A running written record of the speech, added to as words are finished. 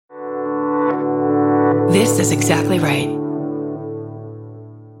This is exactly right.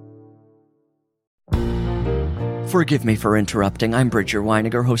 Forgive me for interrupting. I'm Bridger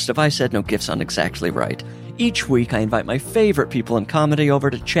Weiniger, host of I Said No Gifts on Exactly Right. Each week, I invite my favorite people in comedy over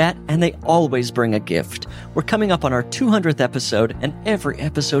to chat, and they always bring a gift. We're coming up on our 200th episode, and every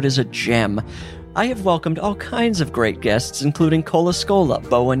episode is a gem. I have welcomed all kinds of great guests, including Cola Scola,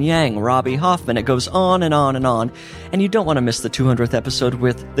 Bowen Yang, Robbie Hoffman. It goes on and on and on. And you don't want to miss the 200th episode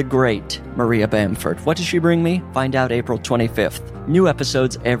with the great Maria Bamford. What does she bring me? Find out April 25th. New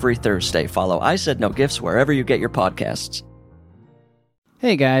episodes every Thursday. Follow I Said No Gifts wherever you get your podcasts.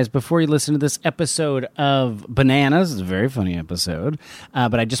 Hey guys, before you listen to this episode of Bananas, it's a very funny episode,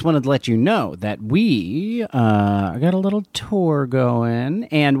 but I just wanted to let you know that we got a little tour going,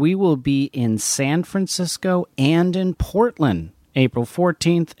 and we will be in San Francisco and in Portland, April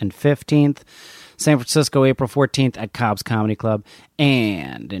 14th and 15th. San Francisco, April 14th at Cobb's Comedy Club,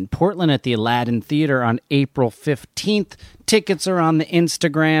 and in Portland at the Aladdin Theater on April 15th. Tickets are on the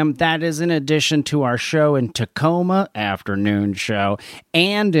Instagram. That is in addition to our show in Tacoma, afternoon show,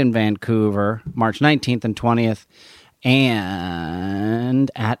 and in Vancouver, March 19th and 20th,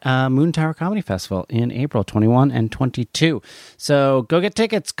 and at Moon Tower Comedy Festival in April 21 and 22. So go get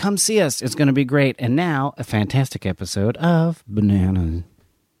tickets. Come see us. It's going to be great. And now, a fantastic episode of Bananas.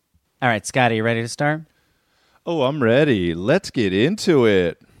 All right, Scotty, you ready to start? Oh, I'm ready. Let's get into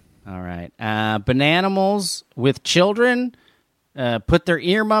it. All right. Bananimals with children, put their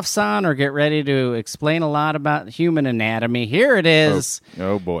earmuffs on or get ready to explain a lot about human anatomy. Here it is.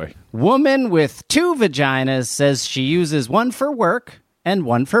 Oh boy. Woman with 2 vaginas says she uses one for work and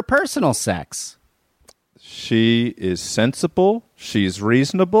one for personal sex. She is sensible. She's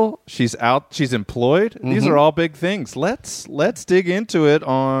reasonable. She's employed. Mm-hmm. These are all big things. Let's dig into it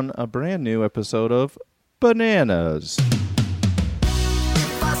on a brand new episode of Bananas.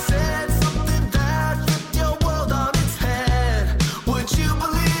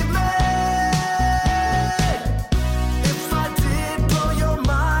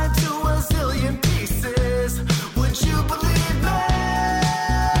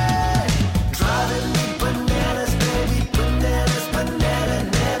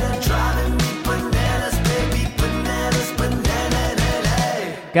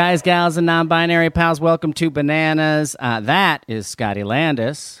 Guys, gals, and non-binary pals, welcome to Bananas. That is Scotty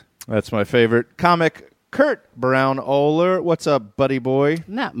Landis. That's my favorite comic, Kurt Brown-Oler. What's up, buddy boy?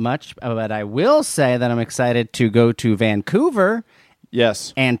 Not much, but I will say that I'm excited to go to Vancouver.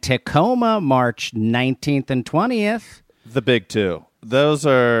 Yes. And Tacoma, March 19th and 20th. The big two. Those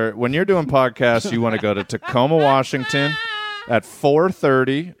are, when you're doing podcasts, you want to go to Tacoma, Washington at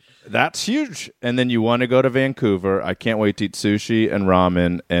 4:30. That's huge. And then you want to go to Vancouver. I can't wait to eat sushi and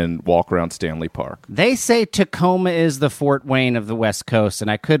ramen and walk around Stanley Park. They say Tacoma is the Fort Wayne of the West Coast,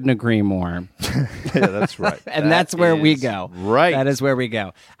 and I couldn't agree more. Yeah, that's right. And that's where we go. Right. That is where we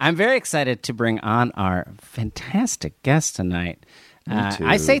go. I'm very excited to bring on our fantastic guest tonight.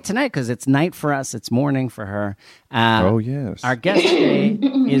 I say tonight because it's night for us. It's morning for her. Oh, yes. Our guest today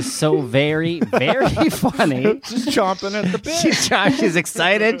is so very, very funny. She's chomping at the bit. She's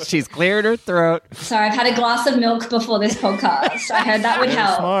excited. She's cleared her throat. Sorry, I've had a glass of milk before this podcast. I heard that would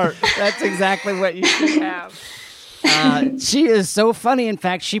help. Smart. That's exactly what you should have. She is so funny. In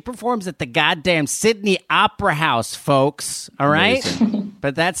fact, she performs at the goddamn Sydney Opera House, folks. All right?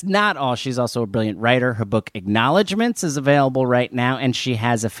 But that's not all. She's also a brilliant writer. Her book, Acknowledgements, is available right now, and she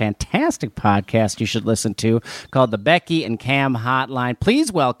has a fantastic podcast you should listen to called The Becky and Cam Hotline.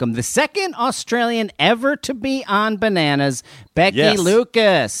 Please welcome the second Australian ever to be on Bananas, Becky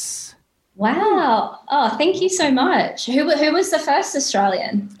Lucas. Wow. Oh, thank you so much. Who was the first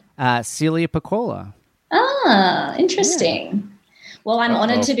Australian? Celia Piccola. Ah, interesting. Yeah. Well, I'm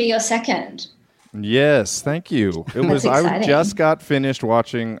honored to be your second. Yes, thank you. It was. I just got finished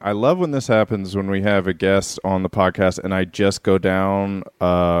watching. I love when this happens when we have a guest on the podcast, and I just go down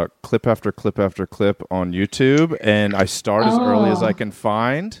clip after clip after clip on YouTube, and I start as early as I can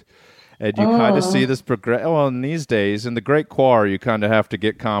find. And you kind of see this progress. Well, in these days, in the Great Quar, you kind of have to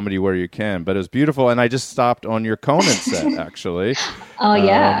get comedy where you can. But it was beautiful, and I just stopped on your Conan set, actually. Oh,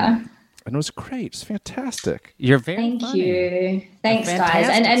 yeah. And it was great. It's fantastic. You're very Thank funny. you. Thanks, guys.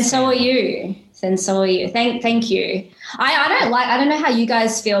 And so are you. And so are you. Thank you. I don't know how you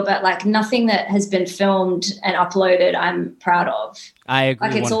guys feel, but like nothing that has been filmed and uploaded, I'm proud of. I agree.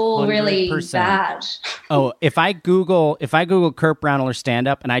 Like it's all really 100%. bad. Oh, if I Google Kurt Browner stand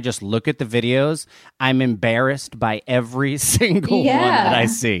up and I just look at the videos, I'm embarrassed by every single one that I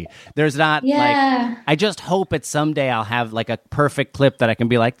see. There's not like, I just hope that someday I'll have like a perfect clip that I can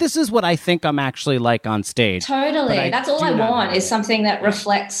be like, this is what I think I'm actually like on stage. Totally. That's all I want is something that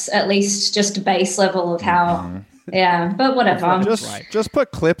reflects at least just a base level of how. Yeah, but whatever. Just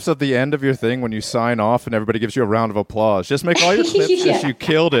put clips of the end of your thing when you sign off and everybody gives you a round of applause. Just make all your clips just you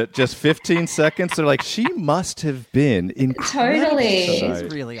killed it. Just 15 seconds. They're like, she must have been incredible. Totally. She's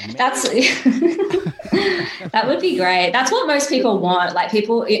really amazing. That would be great. That's what most people want. Like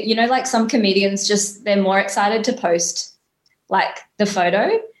people, you know, like some comedians just, they're more excited to post like the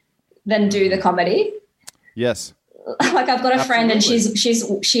photo than do the comedy. Yes. Like I've got a friend and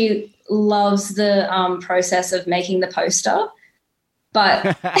she loves the process of making the poster, but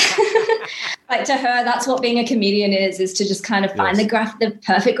like to her, that's what being a comedian is to just kind of find the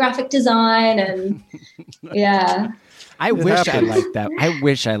perfect graphic design and I wish I liked that. I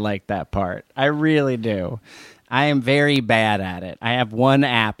wish I liked that part. I really do. I am very bad at it. I have one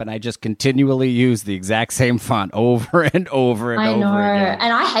app and I just continually use the exact same font over and over and over again. I know.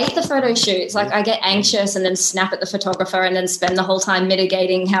 And I hate the photo shoots. Like I get anxious and then snap at the photographer and then spend the whole time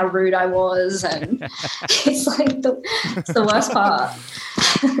mitigating how rude I was. And it's like it's the worst part.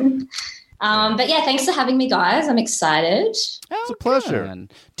 But yeah, thanks for having me, guys. I'm excited. It's a pleasure.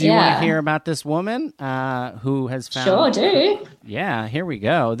 Do you want to hear about this woman who has found... Sure, do. Yeah, here we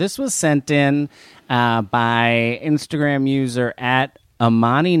go. This was sent in by Instagram user at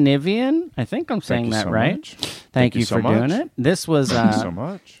Amani Nivian. I think I'm saying that right. Much. Thank you for doing it. This was... Thank you so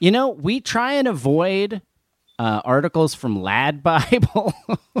much. You know, we try and avoid... articles from Lad Bible.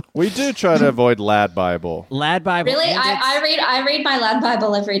 We do try to avoid Lad Bible. Lad Bible. Really, I read my Lad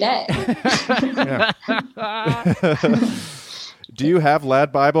Bible every day. Do you have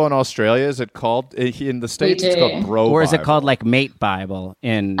Lad Bible in Australia? Is it called in the States? It's called Bro Bible. Or is it called like Mate Bible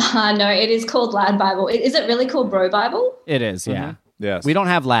in? No, it is called Lad Bible. Is it really called Bro Bible? It is. Yeah. Mm-hmm. Yes. We don't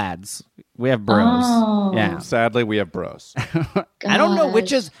have lads. We have bros. Oh. Yeah. Sadly, we have bros. I don't know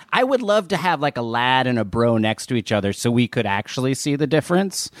which is. I would love to have like a lad and a bro next to each other so we could actually see the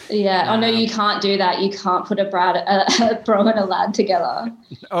difference. Yeah. Oh no, you can't do that. You can't put a bro and a lad together.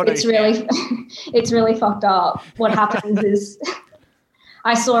 Oh, no, it's really fucked up. What happens is,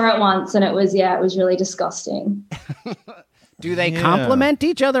 I saw it once and it was really disgusting. Do they complement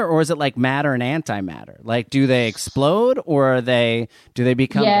each other, or is it like matter and antimatter? Like, do they explode, or do they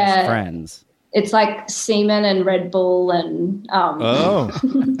become best friends? It's like semen and Red Bull and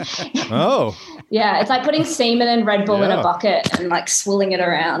yeah, it's like putting semen and Red Bull in a bucket and like swilling it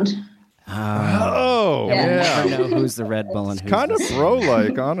around. I never know who's the Red Bull and who's kind of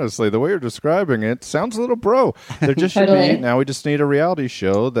bro-like, honestly. The way you're describing it sounds a little bro. There just should be. Now we just need a reality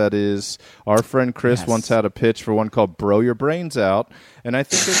show that is. Our friend Chris once had a pitch for one called "Bro Your Brains Out," and I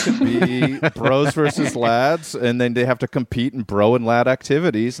think it could be bros versus lads, and then they have to compete in bro and lad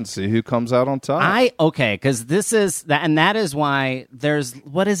activities and see who comes out on top. Because this is that, and that is why there's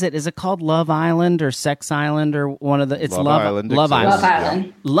what is it? Is it called Love Island or Sex Island or one of the? It's Love Island. Love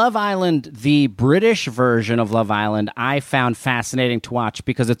Island. Love Island. The British version of Love Island I found fascinating to watch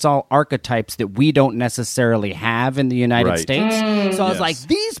because it's all archetypes that we don't necessarily have in the United States. So I was like,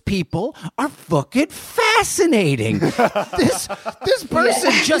 these people are fucking fascinating. This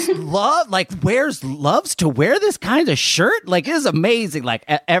person just loves to wear this kind of shirt. Like, it is amazing. Like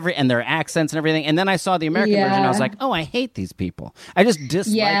and their accents and everything. And then I saw the American version. I was like, oh, I hate these people. I just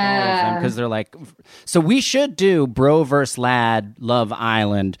dislike all of them because they're like. So we should do Bro vs. Lad Love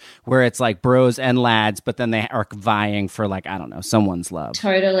Island, where it's like bros and lads, but then they are vying for like, I don't know, someone's love.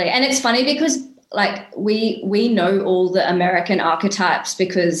 Totally. And it's funny because like we know all the American archetypes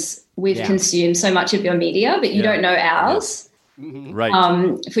because we've consumed so much of your media, but you don't know ours. Right.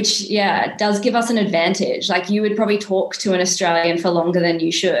 Which does give us an advantage. Like you would probably talk to an Australian for longer than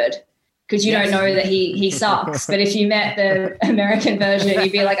you should because you don't know that he sucks. But if you met the American version,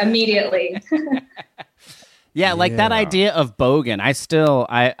 you'd be like immediately. Yeah, like that idea of bogan. I've spent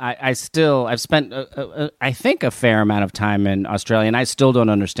I think a fair amount of time in Australia, and I still don't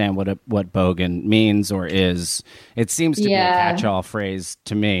understand what bogan means or is. It seems to be a catch-all phrase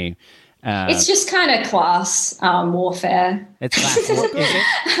to me. It's just kind of class warfare. It's class warfare.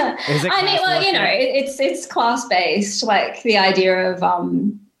 Is it? I mean, well, you know, it's class based. Like the idea of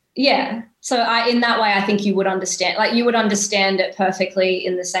So in that way, I think you would understand. Like you would understand it perfectly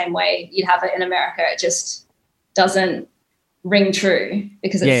in the same way you'd have it in America. It just doesn't ring true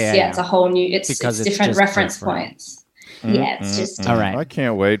because it's it's a whole new. It's different reference points. Yeah, it's just All right. I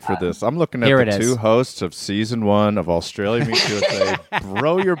can't wait for this. I'm looking at Here the it is. two hosts of season 1 of Australia Meets USA.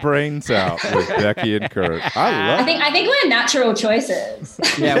 Bro your brains out with Becky and Kurt. I think we're natural choices.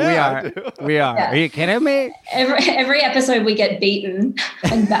 Yeah, we are. Yeah. Are you kidding me? Every episode we get beaten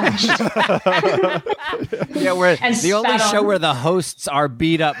and bashed. Yeah, we're And the only spat show on. where the hosts are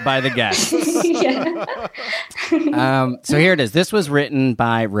beat up by the guests. Yeah. So here it is. This was written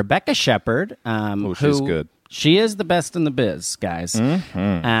by Rebecca Shepherd. She's who- good. She is the best in the biz, guys.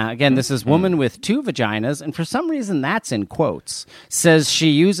 Again, this is woman with 2 vaginas, and for some reason that's in quotes. Says she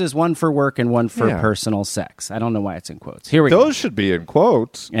uses one for work and one for personal sex. I don't know why it's in quotes. Here we go. Those should be in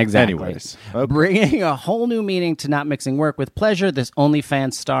quotes. Exactly. Anyways. Okay. Bringing a whole new meaning to not mixing work with pleasure, this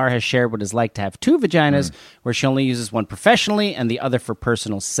OnlyFans star has shared what it's like to have 2 vaginas, where she only uses one professionally and the other for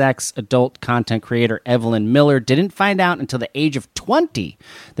personal sex. Adult content creator Evelyn Miller didn't find out until the age of 20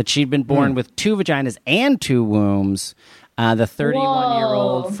 that she'd been born with 2 vaginas and 2 wombs. The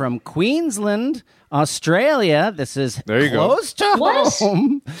 31-year-old Whoa. from Queensland, Australia, this is There you go. close to What?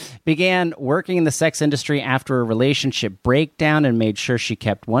 home, began working in the sex industry after a relationship breakdown and made sure she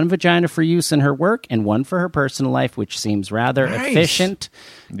kept one vagina for use in her work and one for her personal life, which seems rather efficient.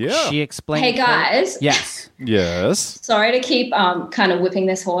 Yeah. She explained. Hey guys. Yes. Yes. Sorry to keep kind of whipping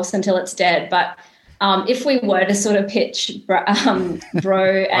this horse until it's dead, but if we were to sort of pitch bro and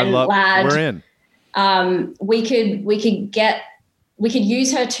lad, We're in. we could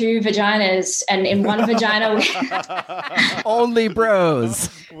use her 2 vaginas, and in one vagina Only bros.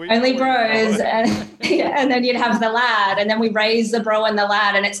 only bros, and then you'd have the lad, and then we raise the bro and the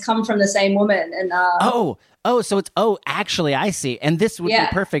lad, and it's come from the same woman. And So it's actually I see, and this would be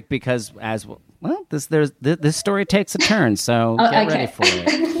perfect because this story takes a turn. So get ready for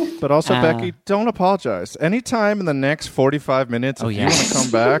it. But also, Becky, don't apologize. Anytime in the next 45 minutes, if you want to come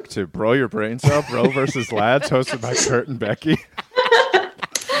back to Bro Your Brains Out, Bro versus Lads, hosted by Kurt and Becky,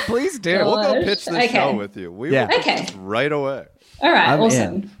 Please do. we'll go pitch this show with you. We will pitch this right away. all right, I'm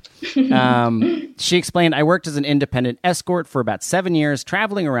awesome. She explained, I worked as an independent escort for about 7 years,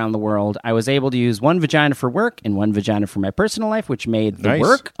 traveling around the world. I was able to use one vagina for work and one vagina for my personal life, which made the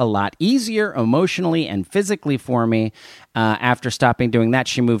work a lot easier emotionally and physically for me. After stopping doing that,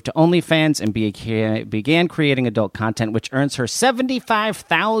 she moved to OnlyFans and began creating adult content, which earns her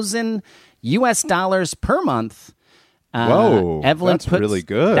 $75,000 per month. Whoa, Evelyn that's really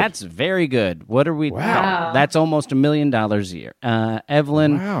good. That's very good. What are we? Wow. That's almost $1 million a year.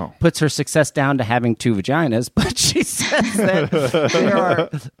 Evelyn puts her success down to having 2 vaginas, but she says that there are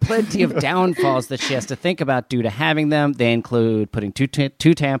plenty of downfalls that she has to think about due to having them. They include putting two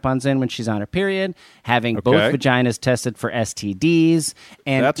tampons in when she's on her period, having both vaginas tested for STDs,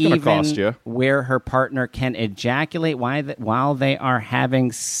 and that's even cost you. where her partner can ejaculate while they are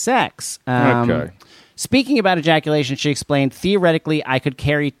having sex. Speaking about ejaculation, she explained, theoretically, I could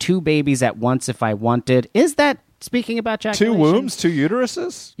carry 2 babies at once if I wanted. Is that speaking about ejaculation? 2 wombs, 2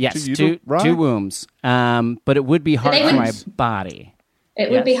 uteruses? Yes, 2 wombs. But it would be hard for my body. It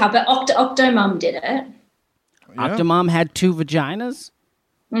would be hard, but Octomum did it. Yeah. Octomom had 2 vaginas?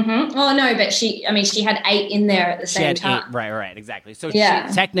 Mm-hmm. Oh, no, but she had 8 in there at the same time. 8. Right, exactly. So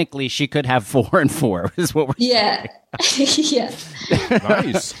technically, she could have 4 and 4 is what we're saying. Yeah.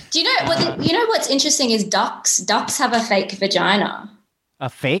 Nice. Do you know what's interesting is ducks? Ducks have a fake vagina. A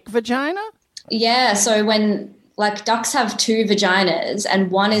fake vagina? Yeah. So when ducks have 2 vaginas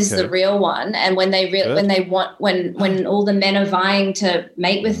and one is the real one, and when all the men are vying to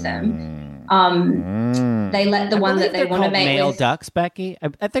mate with them, they let the one that they want to mate male with. ducks, Becky.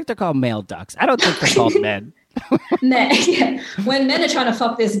 I think they're called male ducks. I don't think they're called men. Yeah. When men are trying to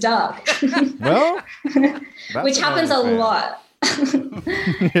fuck this duck, Well, which happens a lot.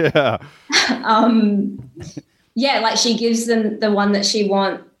 Yeah. Yeah, she gives them the one that she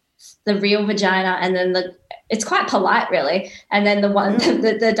wants, the real vagina, and then it's quite polite, really. And then the one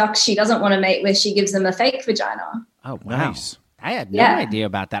the duck she doesn't want to mate with, she gives them a fake vagina. Oh, wow. Nice. I had no idea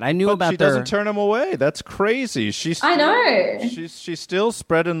about that. I knew about she doesn't turn him away. That's crazy. I know. She's still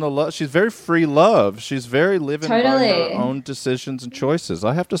spreading the love. She's very free love. She's very living by her own decisions and choices.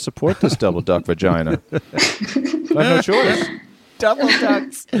 I have to support this double duck vagina. I have no choice. Double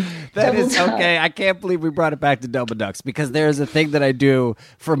ducks. That is okay. I can't believe we brought it back to double ducks because there's a thing that I do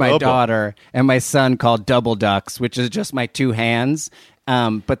for my daughter and my son called double ducks, which is just my 2 hands.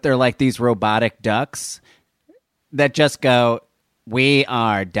 But they're like these robotic ducks that just go, we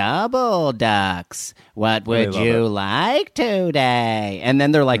are double ducks. What would you like today? And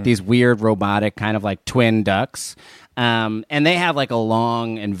then they're like these weird robotic kind of like twin ducks. And they have like a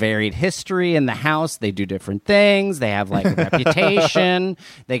long and varied history in the house. They do different things. They have like a reputation.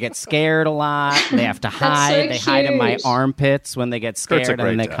 They get scared a lot. They have to hide. They hide in my armpits when they get scared, and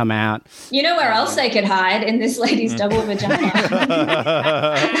then they come out. You know where else they could hide? In this lady's double vagina.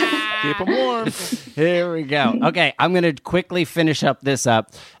 Keep them warm. Here we go. Okay, I'm going to quickly finish this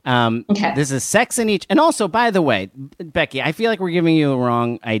up. Okay. This is sex in each. And also, by the way, Becky, I feel like we're giving you a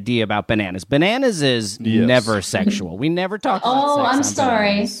wrong idea about bananas. Bananas is never sexual. We never talk about sex. Oh, I'm on sorry.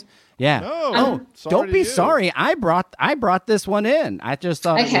 Bananas. Yeah. No, don't be sorry. I brought this one in. I just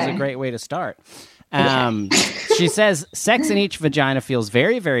thought it was a great way to start. She says, sex in each vagina feels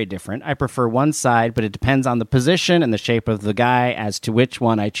very, very different. I prefer one side, but it depends on the position and the shape of the guy as to which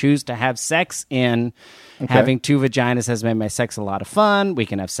one I choose to have sex in. Okay. Having two vaginas has made my sex a lot of fun. We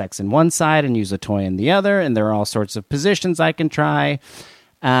can have sex in one side and use a toy in the other, and there are all sorts of positions I can try.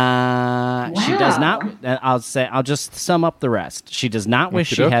 Wow. She does not. I'll just sum up the rest. She does not wish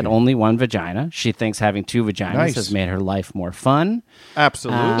she had only one vagina. She thinks having two vaginas has made her life more fun.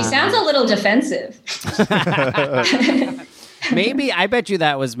 Absolutely. He sounds a little defensive. Maybe I bet you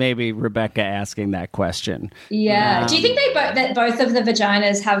that was maybe Rebecca asking that question. Yeah. Do you think that both of the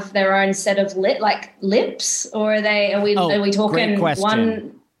vaginas have their own set of lips, or are we talking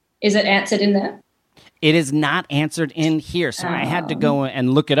one? Is it answered in there? It is not answered in here, so I had to go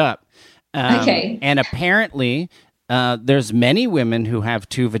and look it up. Okay. And apparently, there's many women who have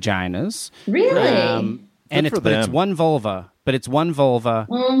two vaginas. Really? It's one vulva, two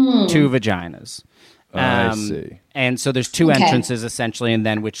vaginas. I see. And so there's two entrances essentially, and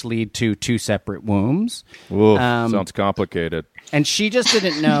then which lead to two separate wombs. Ooh, sounds complicated. And she just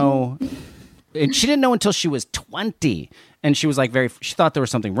didn't know. And she didn't know until she was 20. And she was like she thought there was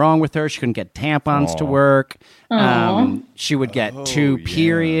something wrong with her. She couldn't get tampons to work. She would get two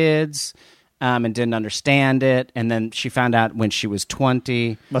periods and didn't understand it. And then she found out when she was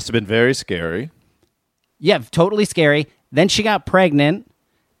 20. Must have been very scary. Yeah, totally scary. Then she got pregnant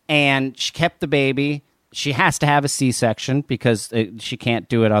and she kept the baby. She has to have a C-section because she can't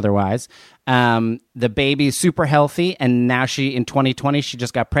do it otherwise. The baby is super healthy, and now in 2020 she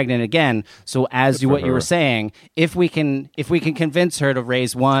just got pregnant again. So you were saying, if we can convince her to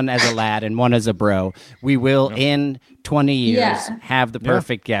raise one as a lad and one as a bro, we will in 20 years have the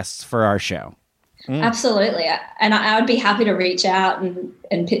perfect guests for our show. Absolutely, and I would be happy to reach out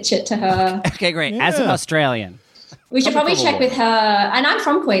and pitch it to her. Okay, great. As an Australian, we should probably check with her, and I'm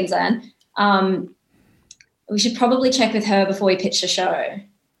from Queensland. We should probably check with her before we pitch the show,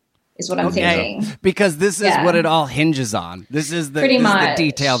 is what I'm thinking. Because this is what it all hinges on. This is the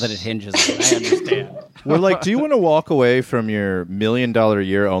detail that it hinges on. I understand. We're like, do you want to walk away from your $1 million a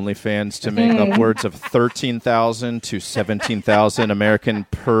year OnlyFans to make upwards of 13,000 to 17,000 American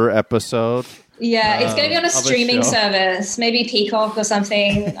per episode? Yeah, it's going to be on a streaming service, maybe Peacock or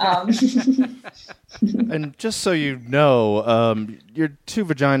something. And just so you know, your two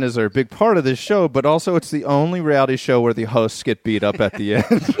vaginas are a big part of this show, but also it's the only reality show where the hosts get beat up at the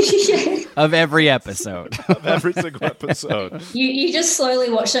end. Of every episode. Of every single episode. You just slowly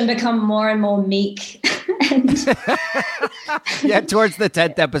watch them become more and more meek. Yeah, towards the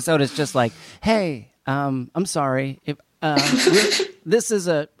 10th episode, it's just like, hey, I'm sorry. It's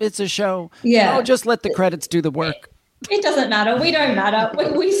a show. Yeah. I'll just let the credits do the work. It doesn't matter. We don't matter.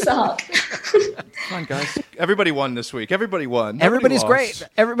 We suck. Come on, guys. Everybody won this week. Everybody won. Everybody's great.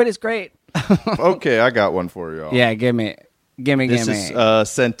 Everybody's great. Okay, I got one for y'all. Yeah, gimme. This is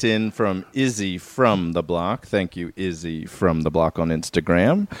sent in from Izzy from the Block. Thank you, Izzy from the Block on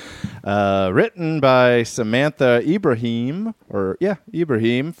Instagram. Written by Samantha Ibrahim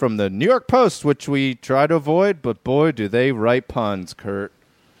from the New York Post, which we try to avoid, but boy, do they write puns, Kurt.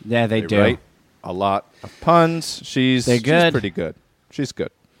 Yeah, they do. Write a lot of puns. She's pretty good. She's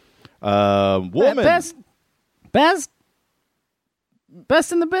good. Woman. Best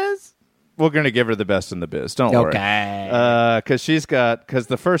in the biz? We're going to give her the best in the biz. Don't worry. Okay. Because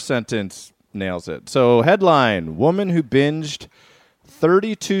the first sentence nails it. So, headline, woman who binged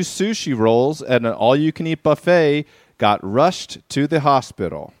 32 sushi rolls at an all-you-can-eat buffet got rushed to the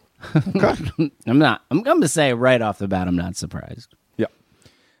hospital. Okay. I'm going to say right off the bat, I'm not surprised. Yeah.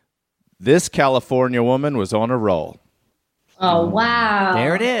 This California woman was on a roll. Oh, wow.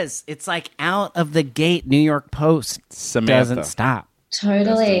 There it is. It's like out of the gate, New York Post Samantha. Doesn't stop.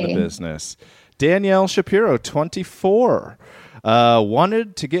 Totally. Best in the business. Danielle Shapiro, 24,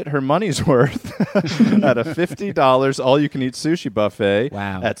 wanted to get her money's worth at a $50 all-you-can-eat sushi buffet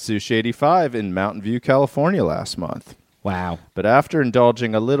at Sushi 85 in Mountain View, California last month. Wow. But after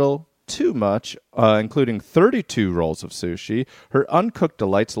indulging a little too much, including 32 rolls of sushi, her uncooked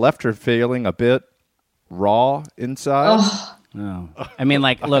delights left her feeling a bit raw inside. Oh, Oh. I mean,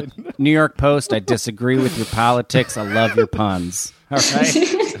 like, look, New York Post, I disagree with your politics. I love your puns. All right?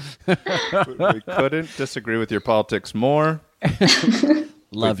 We couldn't disagree with your politics more.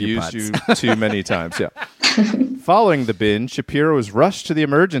 Love We've your used puns. you too many times, yeah. Following the binge, Shapiro was rushed to the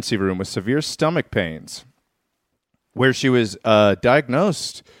emergency room with severe stomach pains, where she was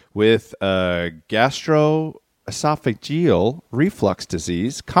diagnosed with gastroesophageal reflux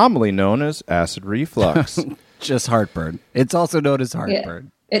disease, commonly known as acid reflux. Just heartburn. It's also known as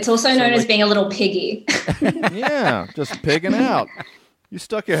heartburn. yeah. It's also known as being a little piggy. Yeah, just pigging out. You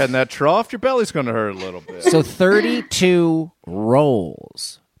stuck your head in that trough, your belly's going to hurt a little bit. So 32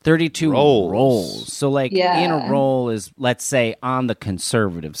 rolls. 32 rolls. So, like, in a roll is, let's say, on the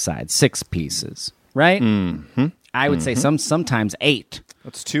conservative side, 6 pieces, right? Mm-hmm. I would say sometimes 8.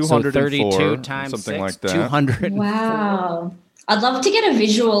 That's 204, so 32 times something 6, like that. 200. Wow. I'd love to get a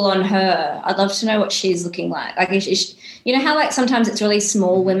visual on her. I'd love to know what she's looking like. Like, you know how, like, sometimes it's really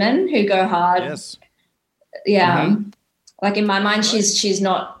small women who go hard? Yes. Yeah. Mm-hmm. Like, in my mind, she's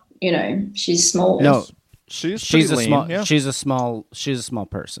not, you know, she's small. No, she's a lean, small. yeah. She's a small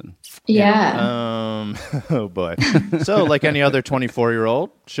person. Yeah. Oh, boy. So, like any other 24-year-old,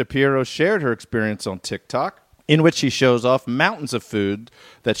 Shapiro shared her experience on TikTok, in which she shows off mountains of food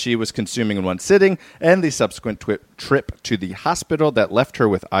that she was consuming in one sitting and the subsequent trip to the hospital that left her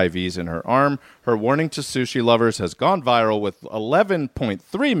with IVs in her arm. Her warning to sushi lovers has gone viral with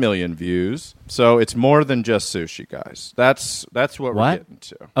 11.3 million views. So it's more than just sushi, guys. That's what we're getting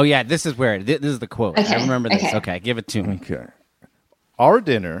to. Oh, yeah, this is where this is the quote. Okay, I remember this. okay. Okay, give it to me. Okay. Our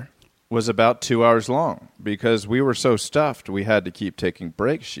dinner was about 2 hours long because we were so stuffed we had to keep taking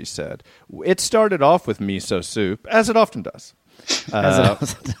breaks, she said. It started off with miso soup, as it often does.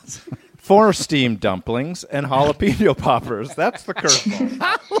 4 steamed dumplings and jalapeno poppers. That's the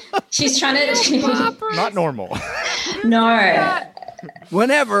curveball. She's trying to... Not normal. No.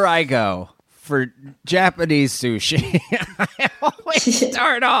 Whenever I go for Japanese sushi, I always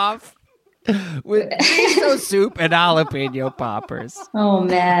start off with miso soup and jalapeno poppers. Oh,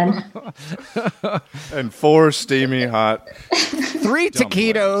 man. And 4 steamy hot 3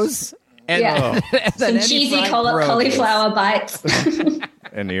 taquitos. And, Yeah. and then Some any cheesy fried produce. cauliflower bites.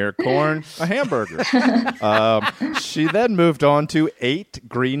 and ear corn, a hamburger. She then moved on to 8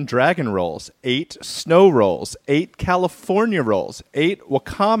 green dragon rolls, 8 snow rolls, 8 California rolls, 8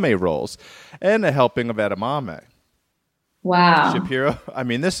 wakame rolls, and a helping of edamame. Wow. Shapiro, I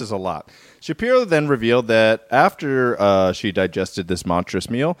mean, this is a lot. Shapiro then revealed that after she digested this monstrous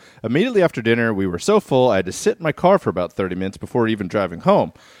meal, immediately after dinner, we were so full, I had to sit in my car for about 30 minutes before even driving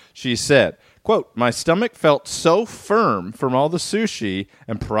home. She said, quote, my stomach felt so firm from all the sushi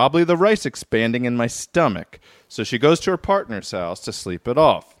and probably the rice expanding in my stomach. So she goes to her partner's house to sleep it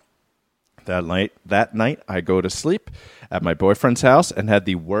off. That night, I go to sleep at my boyfriend's house and had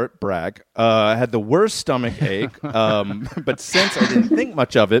the worst stomach ache. But since I didn't think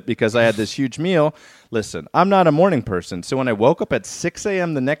much of it because I had this huge meal, listen, I'm not a morning person. So when I woke up at 6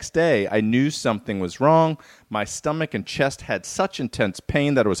 a.m. the next day, I knew something was wrong. My stomach and chest had such intense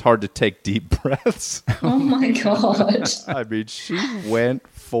pain that it was hard to take deep breaths. Oh, my God. I mean, she went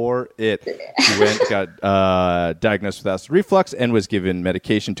for it. She got diagnosed with acid reflux and was given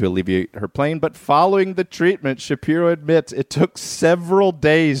medication to alleviate her pain. But following the treatment, Shapiro admits it took several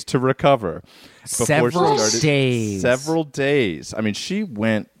days to recover. Several days. I mean, she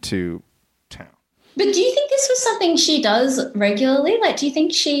went to town. But do you think this was something she does regularly? Like, do you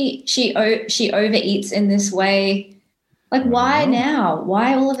think she overeats in this way? Like, why now?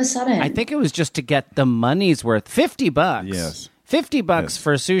 Why all of a sudden? I think it was just to get the money's worth. $50. Yes. $50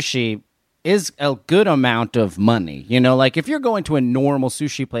 for sushi is a good amount of money. You know, like if you're going to a normal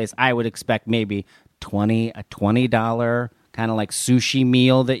sushi place, I would expect maybe a $20 kind of like sushi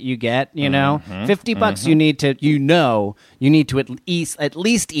meal that you get, you know. $50 you need to at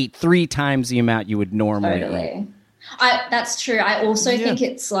least eat 3 times the amount you would normally eat. Totally. That's true. I also think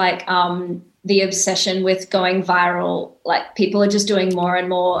it's like the obsession with going viral. Like people are just doing more and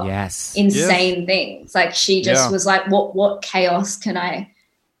more insane things. Like she just was like, what chaos can I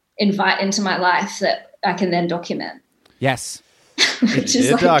invite into my life that I can then document? Yes. She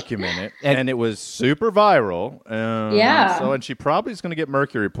did document it, and it was super viral. And she probably is going to get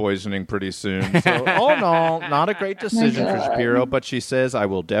mercury poisoning pretty soon. So, all in all, not a great decision for Shapiro, but she says, I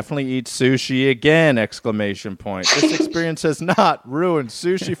will definitely eat sushi again, ! This experience has not ruined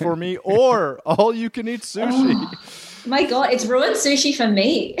sushi for me or all-you-can-eat sushi. My God, it's ruined sushi for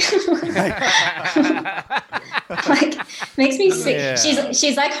me. Like, makes me sick. Yeah.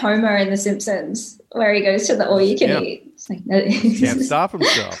 She's like Homer in The Simpsons, where he goes to the all you can eat. It's like, no. Can't stop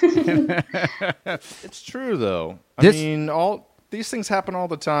himself. It's true, though. I mean, all these things happen all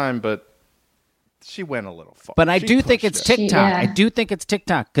the time, but she went a little far. But I do think it's TikTok. Yeah. I do think it's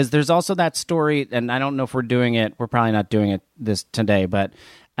TikTok because there's also that story, and I don't know if we're doing it. We're probably not doing it this today, but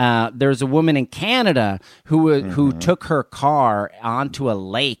there's a woman in Canada who took her car onto a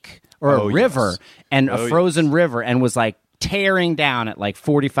lake or a river and a frozen river and was like tearing down at like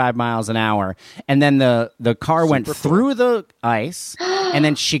 45 miles an hour. And then the car went through the ice and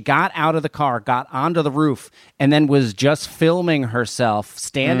then she got out of the car, got onto the roof, and then was just filming herself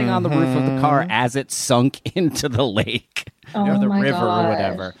standing on the roof of the car as it sunk into the lake. Or the river or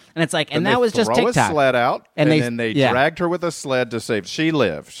whatever. And it's like, and that was just TikTok. Throw a sled out, and then they dragged her with a sled to save. She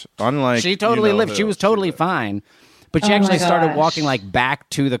lived. Unlike she totally lived. She was totally fine. But she actually started walking like back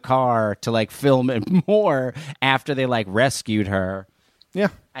to the car to like film it more after they like rescued her. Yeah.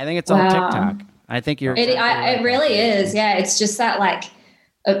 I think it's all TikTok. I think you're it really is. Yeah. It's just that like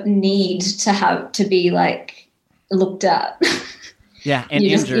a need to have to be like looked at. Yeah, and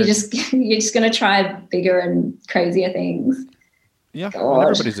you're injured. You're just going to try bigger and crazier things. Yeah, well,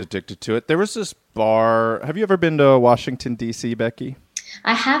 everybody's addicted to it. There was this bar. Have you ever been to Washington, D.C., Becky?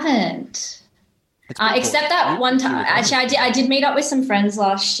 I haven't. Except that one time. Actually, I did meet up with some friends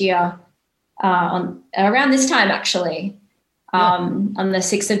last year on around this time, actually. On the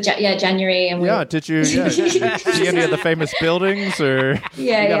 6th of January. And did you see any of the famous buildings? Or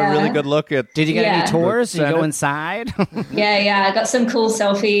you got a really good look at... Did you get any tours? Did you go inside? Yeah. I got some cool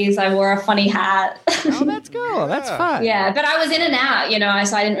selfies. I wore a funny hat. Oh, that's cool. That's fun. Yeah, but I was in and out,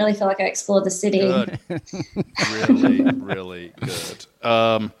 so I didn't really feel like I explored the city. Good. Really, really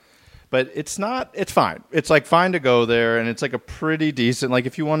good. But it's fine. It's like fine to go there, and it's like a pretty decent, like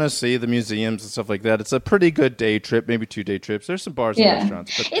if you want to see the museums and stuff like that, it's a pretty good day trip, maybe 2-day trips. There's some bars and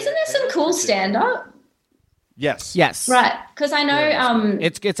restaurants. But isn't there some cool stand-up? Yes. Right, because I know...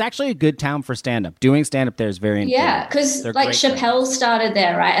 It's actually a good town for stand-up. Doing stand-up there is very important. Yeah, because like Chappelle started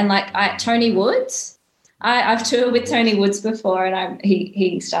there, right? And like Tony Woods. I've toured with Tony Woods before, and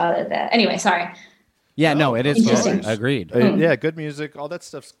he started there. Anyway, sorry. Yeah, no, it is interesting. Agreed. Yeah, good music, all that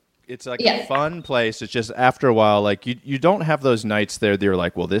stuff's... It's like a fun place. It's just after a while, like you don't have those nights there that you're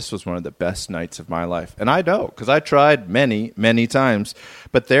like, well, this was one of the best nights of my life. And I know because I tried many, many times.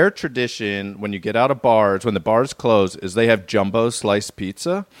 But their tradition when you get out of bars, when the bars close, is they have jumbo sliced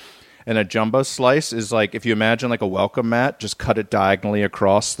pizza. And a jumbo slice is like, if you imagine like a welcome mat, just cut it diagonally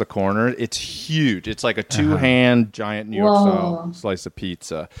across the corner. It's huge. It's like a two-hand giant New York style slice of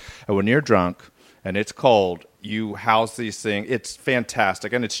pizza. And when you're drunk and it's cold, you house these things. It's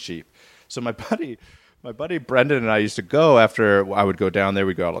fantastic, and it's cheap. So my buddy Brendan and I used to go after I would go down there.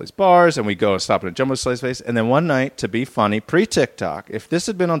 We'd go out all these bars, and we'd go stop in a jumbo slice place. And then one night, to be funny, pre-TikTok, if this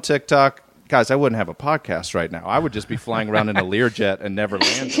had been on TikTok, guys, I wouldn't have a podcast right now. I would just be flying around in a Learjet and never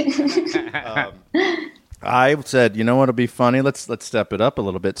landing. I said, you know what would be funny? Let's step it up a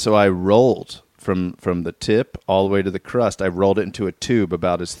little bit. So I rolled from the tip all the way to the crust. I rolled it into a tube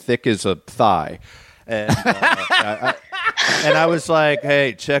about as thick as a thigh. And I was like,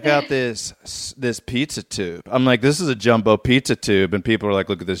 hey, check out this pizza tube. I'm like, this is a jumbo pizza tube. And people are like,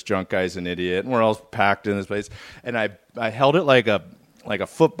 look at this drunk guy's an idiot. And we're all packed in this place. And I held it like a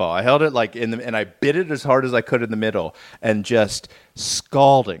football. I held it like and I bit it as hard as I could in the middle, and just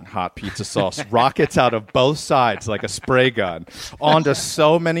scalding hot pizza sauce rockets out of both sides like a spray gun onto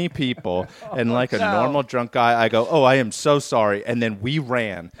so many people. And like a normal drunk guy, I go, oh, I am so sorry. And then we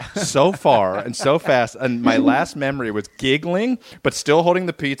ran so far and so fast. And my last memory was giggling, but still holding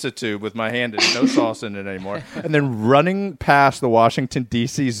the pizza tube with my hand and no sauce in it anymore. And then running past the Washington,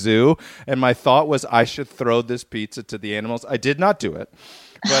 D.C. Zoo. And my thought was I should throw this pizza to the animals. I did not do it.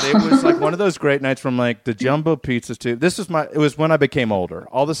 But it was like one of those great nights from like the jumbo pizza tube. It was when I became older.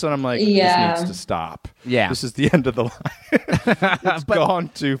 All of a sudden I'm like, this needs to stop. Yeah. This is the end of the line. It's gone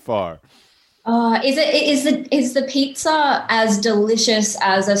too far. Is the pizza as delicious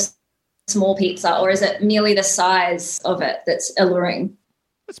as a small pizza, or is it merely the size of it that's alluring?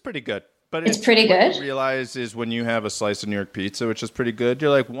 It's pretty good. But it's pretty good. What you realize is when you have a slice of New York pizza, which is pretty good, you're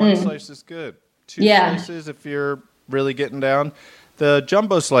like, one slice is good. Two slices if you're really getting down. The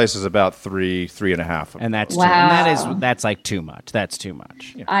jumbo slice is about 3.5. And that's that's like too much. That's too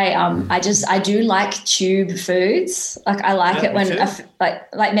much. Yeah. I do like tube foods. Like I like it when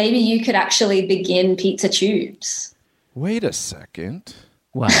like maybe you could actually begin pizza tubes. Wait a second.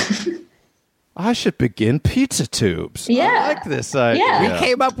 What? I should begin pizza tubes. Yeah. I like this idea. Yeah. We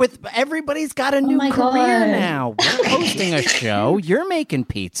came up with everybody's got a new career God. now. We're hosting a show. You're making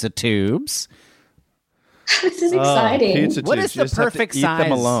pizza tubes. This is exciting. Pizza What tubes. is the You just have to perfect eat size?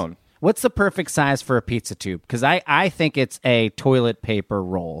 them alone. What's the perfect size for a pizza tube? Because I think it's a toilet paper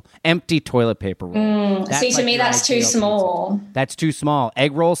roll, empty toilet paper roll. See, to me, your that's too ideal small. pizza. That's too small.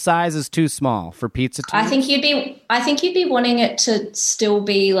 Egg roll size is too small for pizza tubes. I think you'd be wanting it to still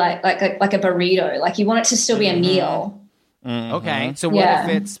be like a burrito. Like you want it to still be a meal. Okay, so what Yeah.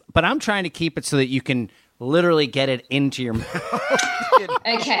 if it's? But I'm trying to keep it so that you can literally get it into your mouth.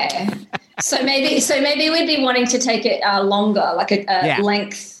 Okay. So maybe we'd be wanting to take it longer, like a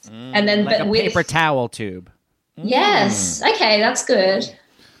length, and then like but a with paper towel tube. Yes. Okay, that's good.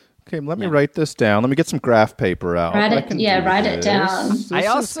 Okay, let me write this down. Let me get some graph paper out. Write I it- can yeah, do write it this. down. This I is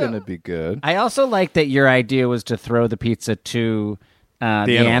also- going to be good. I also like that your idea was to throw the pizza to the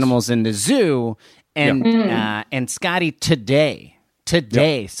animals. animals in the zoo, and and Scotty today,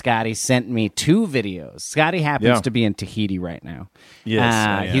 Scotty sent me 2 videos. Scotty happens to be in Tahiti right now. Yes,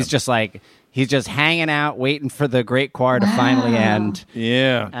 I am. he's just hanging out, waiting for the Great Choir to finally end.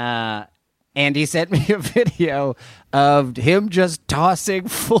 Yeah. And he sent me a video of him just tossing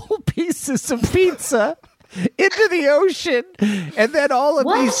full pieces of pizza into the ocean, and then all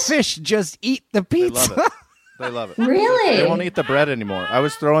of these fish just eat the They pizza. love it. They love it. Really? They won't eat the bread anymore. I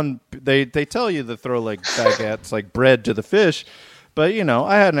was throwing. They tell you to throw like baguettes, like bread, to the fish. But, you know,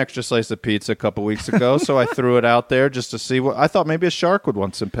 I had an extra slice of pizza a couple weeks ago, so I threw it out there just to see what I thought maybe a shark would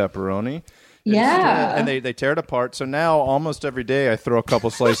want some pepperoni. Yeah. And they tear it apart. So now almost every day I throw a couple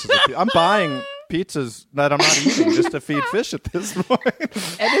slices of pizza. I'm buying pizzas that I'm not eating just to feed fish at this point. And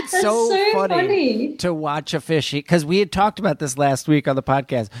it's That's so so funny funny. to watch a fish eat, because we had talked about this last week on the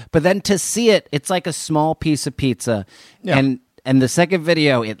podcast. But then to see it, it's like a small piece of pizza, and the second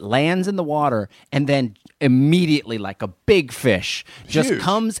video, it lands in the water, and then immediately, like a big fish, just Huge.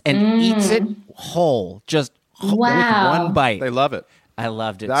 comes and eats it whole, just with Wow. one bite. They love it. I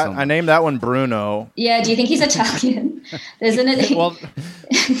loved it. That, so much. I named that one Bruno. Yeah, do you think he's Italian? There's an Well,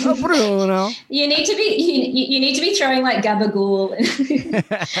 Oh, Bruno. you need to be throwing like gabagool.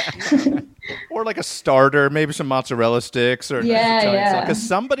 or like a starter, maybe some mozzarella sticks, or Yeah. because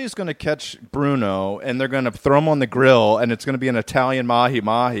somebody's going to catch Bruno and they're going to throw him on the grill, and it's going to be an Italian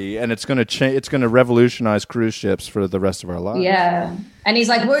mahi, and it's going to it's going to revolutionize cruise ships for the rest of our lives. Yeah. And he's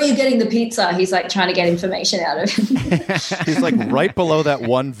like, where are you getting the pizza? He's like trying to get information out of him. He's like right below that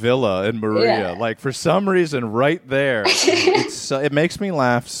one villa in Maria. Yeah. Like for some reason, right there. It makes me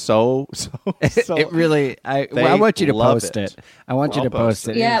laugh so. It really. I want you to love post it. it. I want you I'll to post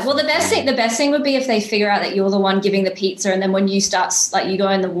it. Yeah. Well, the best thing would be if they figure out that you're the one giving the pizza, and then when you start, like, you go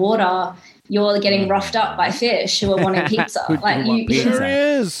in the water, you're getting roughed up by fish who are wanting pizza. Like want pizza? There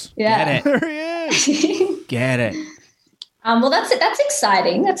he is. Yeah. Get it. There he is. Get it. Well, that's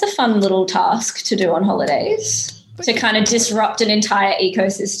exciting. That's a fun little task to do on holidays, to kind of disrupt an entire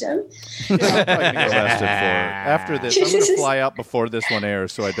ecosystem. I'm probably gonna get arrested for it. After this, I'm going to fly out before this one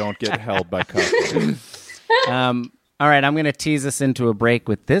airs so I don't get held by customs. All right, I'm going to tease us into a break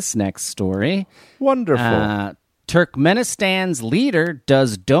with this next story. Wonderful. Turkmenistan's leader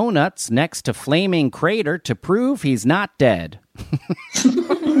does donuts next to flaming crater to prove he's not dead.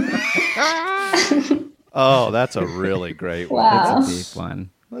 Oh, that's a really great one. Wow. It's a deep one.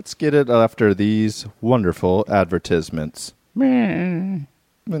 Let's get it after these wonderful advertisements.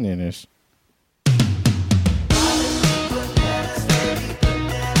 Bananas.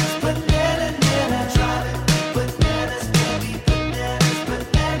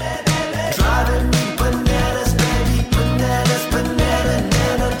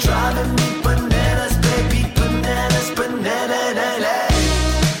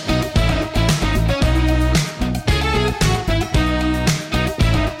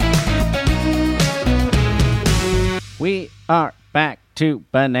 We are back to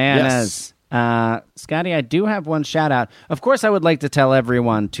bananas. Scotty, I do have one shout out. Of course, I would like to tell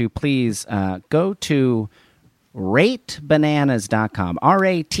everyone to please go to ratebananas.com,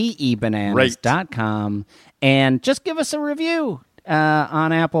 R-A-T-E bananas.com, and just give us a review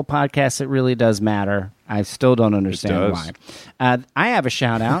on Apple Podcasts. It really does matter. I still don't understand why. I have a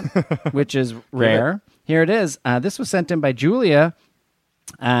shout out, which is rare. Here it is. This was sent in by Julia.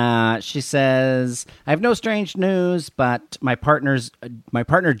 She says, I have no strange news, but my partner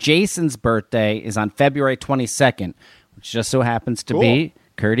Jason's birthday is on February 22nd, which just so happens to be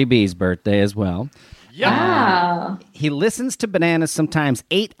Curdy B's birthday as well. Wow. He listens to Bananas sometimes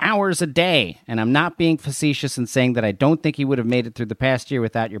 8 hours a day, and I'm not being facetious in saying that I don't think he would have made it through the past year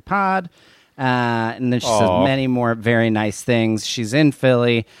without your pod. And then she says many more very nice things. She's in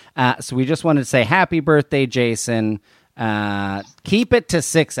Philly. So we just wanted to say happy birthday, Jason. Keep it to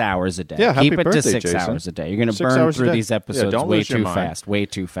 6 hours a day. Yeah, happy Keep it birthday, to 6 Jason. hours a day. You're going to burn through these episodes way too fast. Way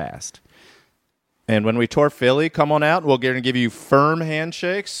too fast. And when we tour Philly, come on out. We're going to give you firm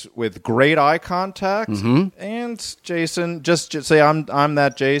handshakes with great eye contact. And Jason, just say I'm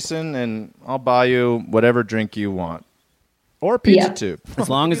that Jason, and I'll buy you whatever drink you want, or a pizza tube, as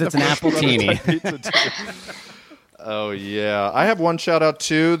long as it's an apple teeny. Oh yeah, I have one shout out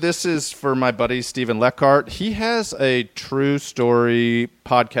too. This is for my buddy Stephen Leckhart. He has a true story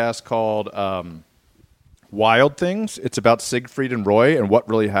podcast called Wild Things. It's about Siegfried and Roy and what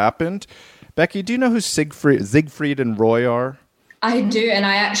really happened. Becky, do you know who Siegfried and Roy are? I do, and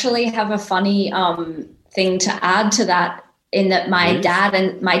I actually have a funny thing to add to that. In that my dad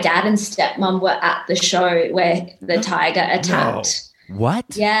and stepmom were at the show where the tiger attacked. No. What?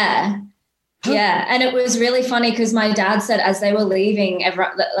 Yeah. Yeah, and it was really funny because my dad said as they were leaving,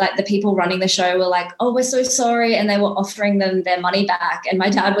 like the people running the show were like, "Oh, we're so sorry," and they were offering them their money back. And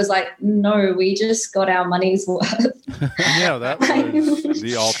my dad was like, "No, we just got our money's worth." Yeah, that was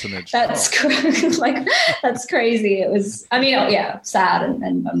the ultimate show. That's crazy. It was, sad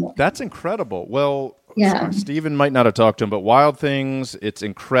and more. That's incredible. Well, yeah. Steven might not have talked to him, but Wild Things, it's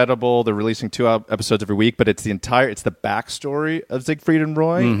incredible. They're releasing 2 episodes every week, but it's the backstory of Siegfried and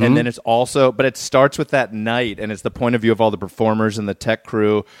Roy. And then but it starts with that night, and it's the point of view of all the performers and the tech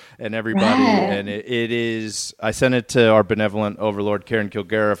crew and everybody. Right. And it is, I sent it to our benevolent overlord, Karen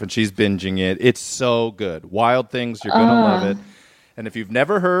Kilgariff, and she's binging it. It's so good. Wild Things, you're going to love it. And if you've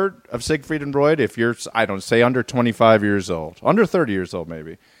never heard of Siegfried and Roy, if you're, say under 25 years old, under 30 years old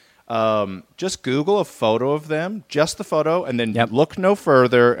maybe, just Google a photo of them, just the photo, and then look no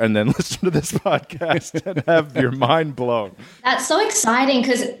further, and then listen to this podcast and have your mind blown. That's so exciting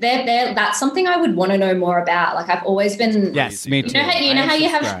because that's something I would want to know more about. Like I've always been, yes, me too. You know how you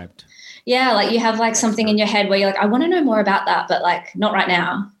have, like you have like something in your head where you're like, I want to know more about that, but like not right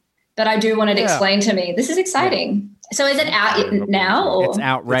now. But I do want it explained to me. This is exciting. So is it out now? Or? It's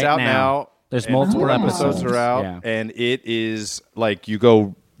out right now. There's multiple episodes are out, and it is like you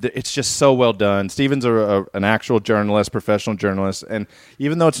go. It's just so well done. Steven's an actual journalist, professional journalist, and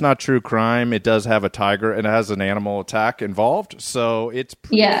even though it's not true crime, it does have a tiger and it has an animal attack involved, so it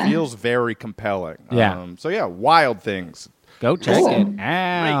feels very compelling. Wild Things. Go check it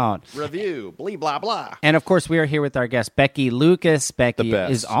out. Rate, review, blah, blah, blah. And, of course, we are here with our guest, Becky Lucas. Becky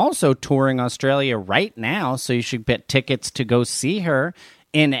is also touring Australia right now, so you should get tickets to go see her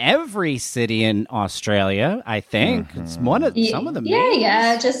in every city in Australia, I think. It's one of some of them.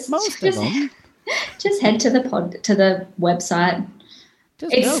 Yeah. Most of them. Just head to the website.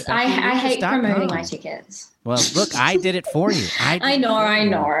 I hate promoting my tickets. Well, look, I did it for you. I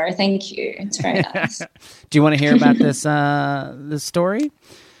know. Thank you. It's very nice. Do you want to hear about this story?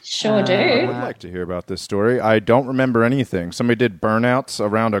 Sure do. I would like to hear about this story. I don't remember anything. Somebody did burnouts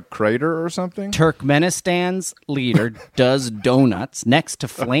around a crater or something? Turkmenistan's leader does donuts next to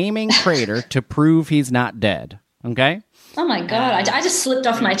flaming crater to prove he's not dead. Okay? Oh, my God. I just slipped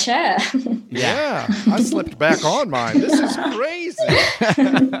off my chair. Yeah. I slipped back on mine. This is crazy.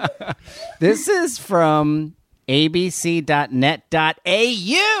 This is from abc.net.au.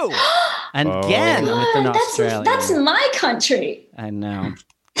 And again, within Australia. That's my country. I know.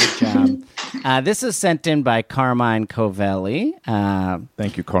 Good job. This is sent in by Carmine Covelli.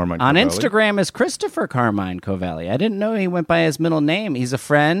 Thank you, Carmine on Covelli. Instagram is Christopher Carmine Covelli. I didn't know he went by his middle name. He's a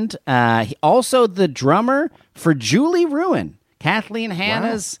friend. He also the drummer for Julie Ruin, Kathleen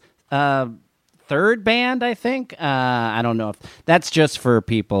Hanna's third band, I think. I don't know if that's just for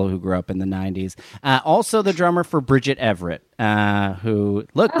people who grew up in the 90s. Also the drummer for Bridget Everett, who,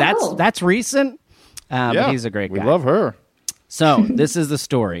 look, that's recent, but he's a great guy. We love her. So, this is the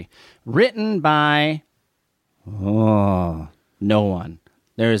story. Written by no one.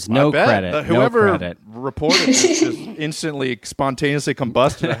 There is no credit. Whoever reported this just instantly, spontaneously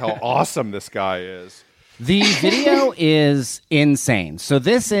combusted at how awesome this guy is. The video is insane. So, it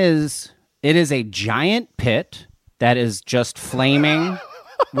is a giant pit that is just flaming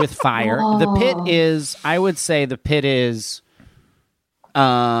with fire. Whoa. The pit is, I would say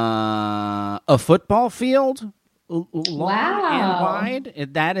a football field. Long and wide.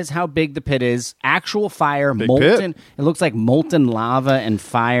 That is how big the pit is. Actual fire, big molten. Pit. It looks like molten lava and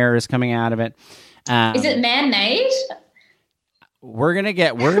fire is coming out of it. Is it man-made? We're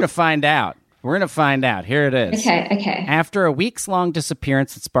gonna find out. We're gonna find out. Here it is. Okay. After a weeks-long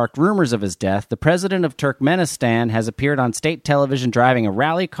disappearance that sparked rumors of his death, the president of Turkmenistan has appeared on state television driving a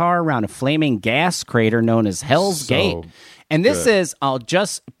rally car around a flaming gas crater known as Hell's Gate. And this is, I'll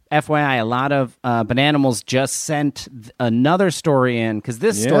just FYI, a lot of Bananimals just sent another story in because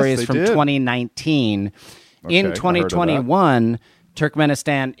this story is from 2019. Okay, in 2021,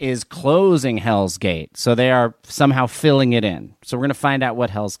 Turkmenistan is closing Hell's Gate, so they are somehow filling it in. So we're going to find out what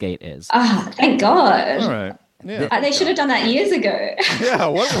Hell's Gate is. Ah, thank God. All right. Yeah. They should have done that years ago. Yeah.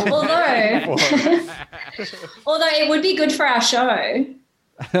 What although it would be good for our show.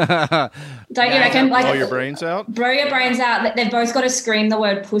 Don't you reckon? Like, blow your brains out? Blow your brains out. They've both got to scream the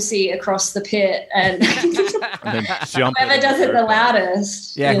word pussy across the pit, and then jump whoever does it the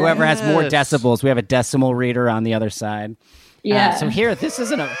loudest. Yeah, whoever has more decibels. We have a decimal reader on the other side. Yeah. So here, this is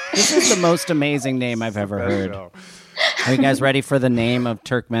the most amazing name I've ever heard. Are you guys ready for the name of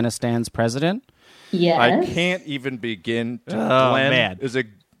Turkmenistan's president? Yes. I can't even begin to. Glenn? Man. Is it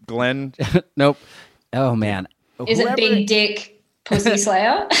Glenn? Nope. Oh, man. Is it Big Dick Pussy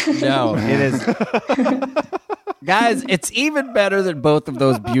Slayer? No, it is. Guys, it's even better than both of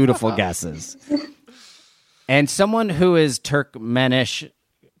those beautiful guesses. And someone who is Turkmenish,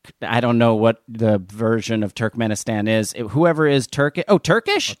 I don't know what the version of Turkmenistan is. Whoever is Turkish. Oh,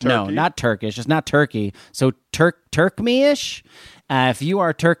 Turkish? No, not Turkish. It's not Turkey. So Turkmeish? If you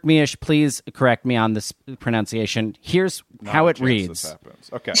are Turkmeish, please correct me on this pronunciation. Here's how it reads. This happens.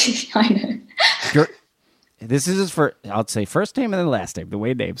 Okay. I know. This is for, I'll say first name and then last name, the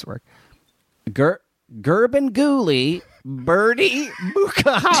way names work. Gurbanguly Birdie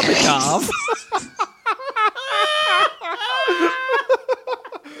Mukhamedov.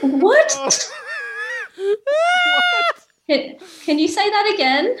 What? Can you say that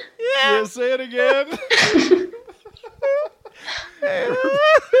again? Yeah, say it again.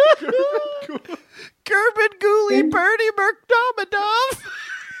 Gurbanguly Birdie Mukhamedov.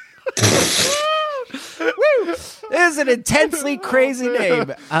 Woo! This is an intensely crazy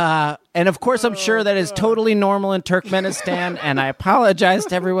name. And of course, I'm sure that is totally normal in Turkmenistan, and I apologize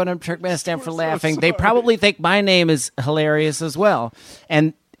to everyone in Turkmenistan for laughing. They probably think my name is hilarious as well.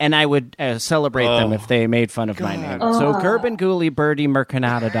 And I would celebrate them if they made fun of my name. So Gurbanguly Birdie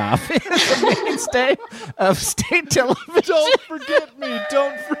Mukhamedov is the mainstay of state television. Don't forget me.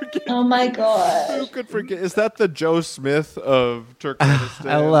 Don't forget. Oh, my God. Who could forget? Is that the Joe Smith of Turkmenistan?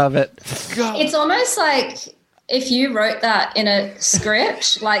 I love it. God. It's almost like if you wrote that in a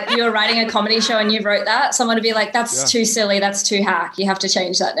script, like you were writing a comedy show and you wrote that, someone would be like, that's too silly, that's too hack. You have to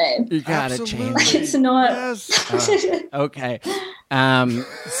change that name. You gotta change Like, it. it's not. Yes. Okay.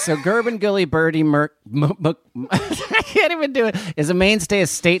 So Gurbanguly Birdie I can't even do it, is a mainstay of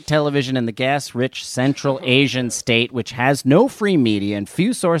state television in the gas-rich Central Asian state, which has no free media and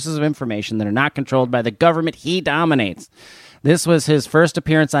few sources of information that are not controlled by the government he dominates. This was his first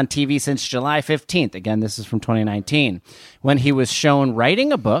appearance on TV since July 15th. Again, this is from 2019, when he was shown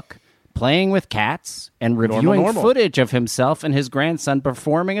writing a book, playing with cats, and reviewing footage of himself and his grandson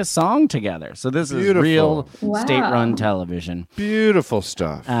performing a song together. So this is real state-run television. Beautiful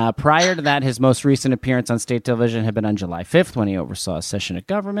stuff. Prior to that, his most recent appearance on state television had been on July 5th when he oversaw a session of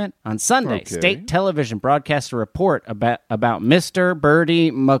government. On Sunday, state television broadcast a report about Mr.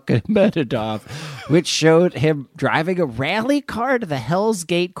 Birdie Mukhamedov, which showed him driving a rally car to the Hell's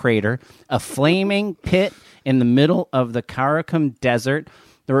Gate crater, a flaming pit in the middle of the Karakum Desert.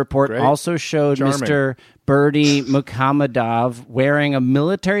 The report also showed Mr. Birdie Mukhamedov wearing a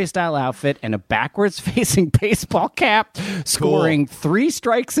military-style outfit and a backwards-facing baseball cap, scoring 3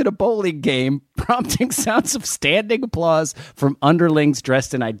 strikes in a bowling game, prompting sounds of standing applause from underlings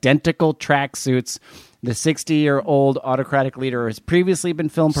dressed in identical tracksuits. The 60-year-old autocratic leader has previously been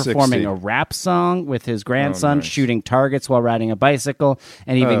filmed performing a rap song with his grandson, shooting targets while riding a bicycle,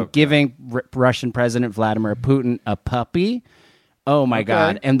 and even giving Russian President Vladimir Putin a puppy. Oh, my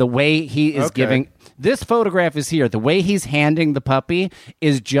God. And the way he is giving... This photograph is here. The way he's handing the puppy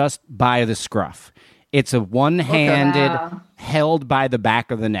is just by the scruff. It's a one-handed, held by the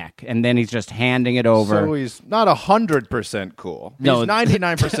back of the neck, and then he's just handing it over. So he's not 100% cool. He's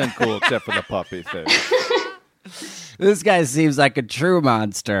 99% cool except for the puppy thing. This guy seems like a true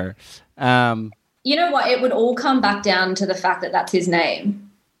monster. You know what? It would all come back down to the fact that that's his name.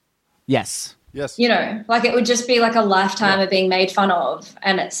 Yes. Yes. You know, like it would just be like a lifetime of being made fun of.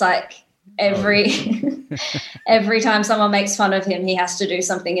 And it's like every time someone makes fun of him, he has to do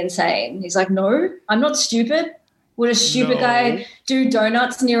something insane. He's like, no, I'm not stupid. Would a stupid guy do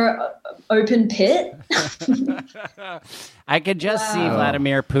donuts near an open pit? I could just see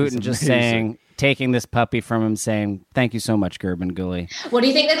Vladimir Putin just taking this puppy from him, saying, thank you so much, Gurbanguly. What do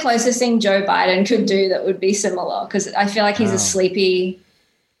you think the closest thing Joe Biden could do that would be similar? Because I feel like he's a sleepy,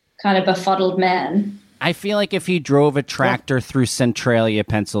 kind of befuddled man. I feel like if he drove a tractor through Centralia,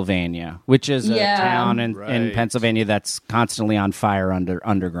 Pennsylvania, which is a town in Pennsylvania that's constantly on fire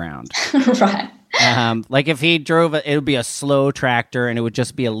underground. Right. Like if he drove it would be a slow tractor and it would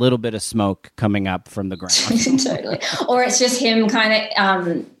just be a little bit of smoke coming up from the ground. Totally. Or it's just him kind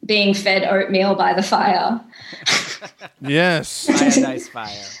of being fed oatmeal by the fire. Yes. Nice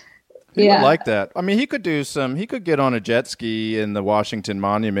fire. He would like that. I mean, he could get on a jet ski in the Washington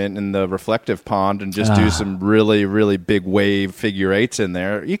Monument in the reflective pond and just do some really, really big wave figure eights in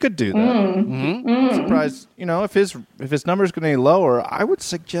there. You could do that. I'm surprised, if his number's going to be lower, I would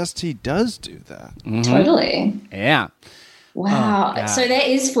suggest he does do that. Totally. Yeah. Wow. So there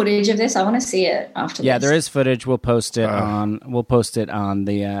is footage of this. I want to see it after this. Yeah, there is footage. We'll post it on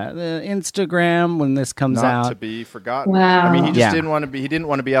the Instagram when this comes out. Not to be forgotten. Wow. I mean, he just didn't want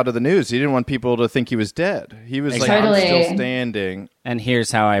to be out of the news. He didn't want people to think he was dead. He was like, I'm still standing. And here's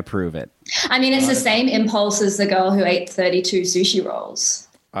how I prove it. I mean, it's the same impulse as the girl who ate 32 sushi rolls.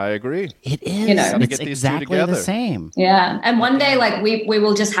 I agree. It is. It's exactly the same. Yeah. And one day, like, we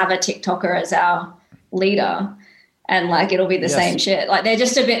will just have a TikToker as our leader. And like it'll be the same shit. Like they're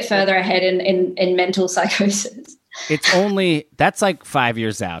just a bit further ahead in mental psychosis. That's like 5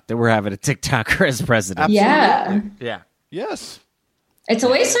 years out that we're having a TikToker as president. Absolutely. Yeah. Yes. It's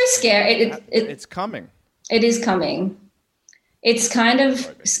always so scary. It's coming. It is coming. It's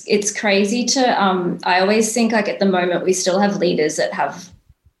it's crazy to I always think like at the moment we still have leaders that have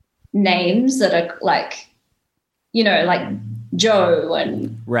names that are like, like Joe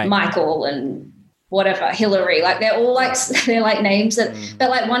and Michael and whatever, Hillary, like they're all like names that, but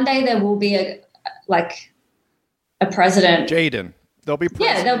like one day there will be a president. Jaden. There'll be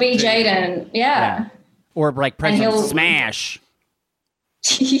Jaden. Yeah. Or like President Smash.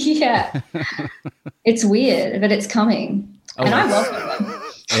 Yeah. It's weird, but it's coming. And I welcome them.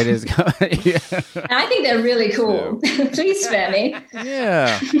 It is. And I think they're really cool. Yeah. Please spare me.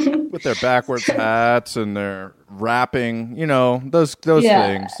 Yeah. With their backwards hats and their rapping, those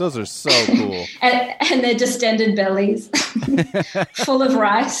things. Those are so cool. And their distended bellies full of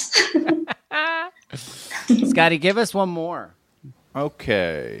rice. Scotty, give us one more.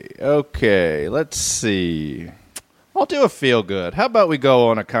 Okay. Let's see. I'll do a feel good. How about we go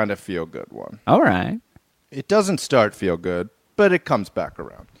on a kind of feel good one? All right. It doesn't start feel good, but it comes back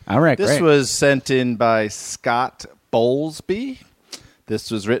around. All right, This was sent in by Scott Bowlesby.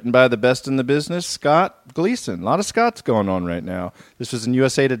 This was written by the best in the business, Scott Gleason. A lot of Scotts going on right now. This was in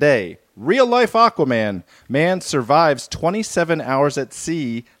USA Today. Real life Aquaman. Man survives 27 hours at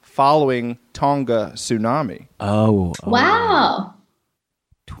sea following Tonga tsunami. Oh. Wow.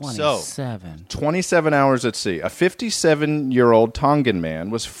 27. 27 hours at sea. A 57-year-old Tongan man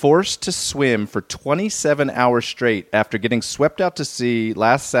was forced to swim for 27 hours straight after getting swept out to sea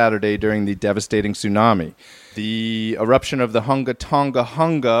last Saturday during the devastating tsunami. The eruption of the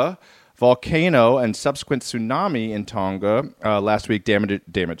Hunga volcano and subsequent tsunami in Tonga last week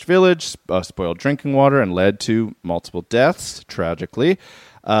damaged village, spoiled drinking water, and led to multiple deaths, tragically.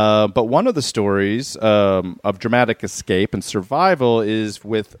 But one of the stories of dramatic escape and survival is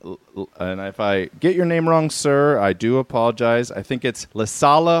with, and if I get your name wrong, sir, I do apologize. I think it's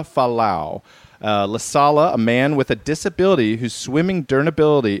Lasala Falau. Lasala, a man with a disability whose swimming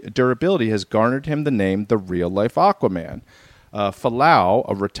durability has garnered him the name the real-life Aquaman. Falau,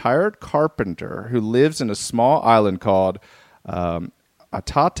 a retired carpenter who lives in a small island called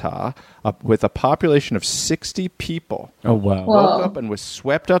Atata, with a population of 60 people. Oh, wow. Woke up and was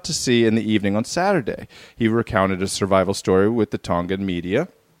swept out to sea in the evening on Saturday. He recounted a survival story with the Tongan media.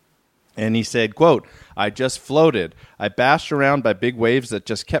 And he said, quote, I just floated. I bashed around by big waves that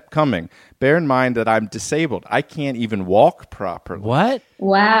just kept coming. Bear in mind that I'm disabled. I can't even walk properly. What?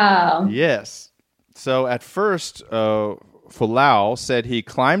 Wow. Yes. So at first, Falau said he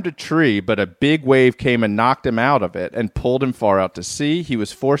climbed a tree, but a big wave came and knocked him out of it and pulled him far out to sea. He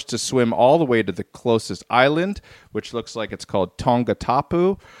was forced to swim all the way to the closest island, which looks like it's called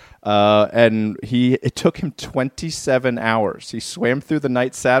Tongatapu. And it took him 27 hours. He swam through the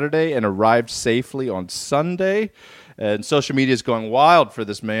night Saturday and arrived safely on Sunday. And social media is going wild for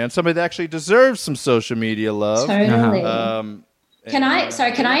this man. Somebody that actually deserves some social media love. Totally. Can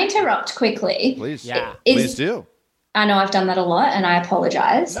I interrupt quickly? Please. Yeah. Please do. I know I've done that a lot, and I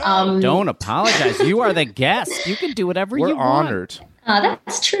apologize. No, don't apologize. You are the guest. You can do whatever you want. We're honored.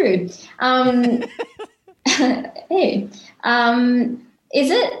 That's true. Hey,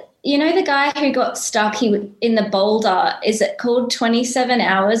 is it, the guy who got stuck in the boulder, is it called 27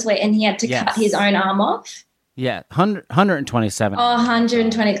 hours and he had to cut his own arm off? Yeah, 127. Oh,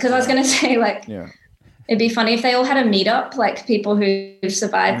 120. Because I was going to say, It'd be funny if they all had a meetup, like people who've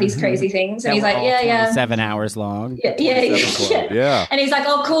survived these crazy things. And he's like, yeah. 7 hours long. Yeah. And he's like,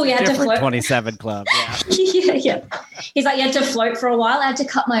 oh, cool, you had to float. 27 club, yeah. He's like, you had to float for a while. I had to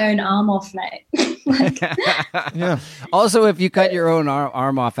cut my own arm off, mate. Yeah. Also, if you cut your own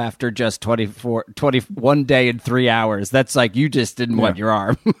arm off after just 21 day and 3 hours, that's like you just didn't want your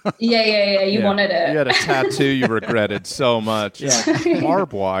arm. Yeah. You wanted it. You had a tattoo you regretted so much. Yeah.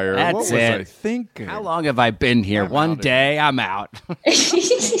 Barbed wire. That's what was it. I thinking? How long have I been here? One day, I'm out.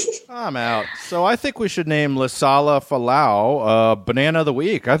 I'm out. So I think we should name Lasala Falau Banana of the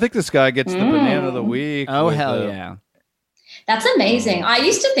Week. I think this guy gets the Banana of the Week. Oh, hell yeah. That's amazing. I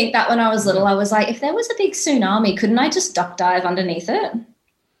used to think that when I was little. I was like, if there was a big tsunami, couldn't I just duck dive underneath it?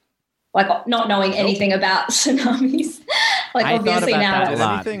 Like, not knowing anything about tsunamis. Like, I obviously now. Did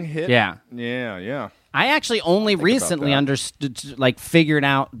anything hit? Yeah. I actually only recently understood, like, figured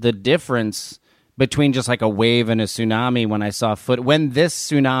out the difference between just like a wave and a tsunami when I saw when this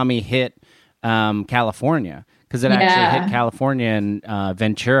tsunami hit California, because it actually hit California and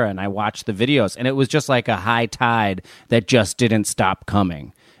Ventura, and I watched the videos, and it was just like a high tide that just didn't stop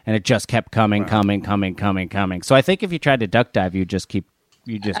coming, and it just kept coming. So I think if you tried to duck dive, you just.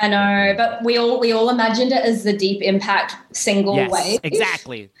 I know, but we all imagined it as the deep impact single wave.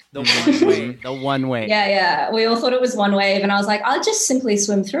 Exactly. The one wave. The one wave. Yeah. We all thought it was one wave, and I was like, I'll just simply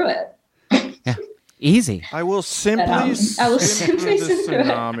swim through it. Yeah. Easy. I will simply swim through the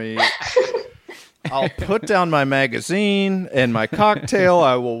tsunami. I'll put down my magazine and my cocktail.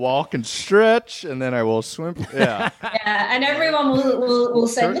 I will walk and stretch, and then I will swim. Yeah. And everyone will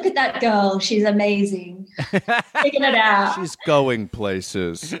say, look at that girl. She's amazing. Figuring it out. She's going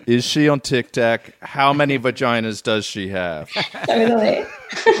places. Is she on TikTok? How many vaginas does she have? Totally.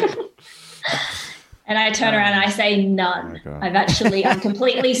 And I turn around and I say none. Oh I'm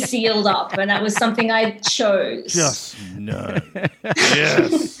completely sealed up, and that was something I chose. Just none.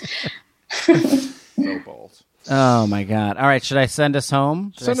 Yes. So bold. Oh my God! All right, should I send us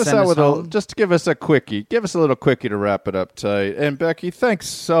home? Send us out with just give us a quickie. Give us a little quickie to wrap it up tight. And Becky, thanks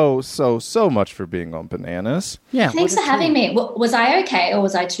so much for being on Bananas. Yeah, thanks for having me. Was I okay, or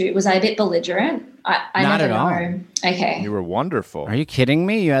was I a bit belligerent? I Not never at all. know. Okay, You were wonderful. Are you kidding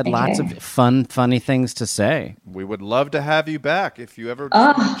me? You had lots of funny things to say. We would love to have you back if you ever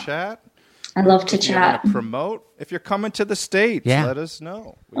want to chat. I love to If you chat. want to promote, if you're coming to the States, let us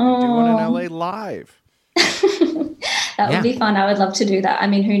know. We can do one in LA live. That would be fun. I would love to do that. I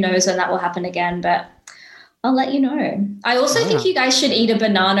mean, who knows when that will happen again, but I'll let you know. I also think you guys should eat a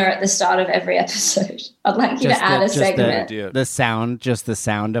banana at the start of every episode. I'd like you to add a segment. The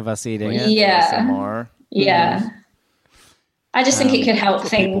sound of us eating it. Yeah. ASMR. Yeah. I just think it could help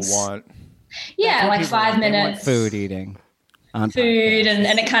things. People want. Yeah, like 5 minutes. Food eating. Food,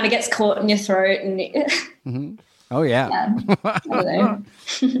 and it kind of gets caught in your throat. And Oh, yeah. I don't know.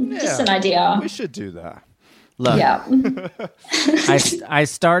 Just an idea. We should do that. Look, Yeah. I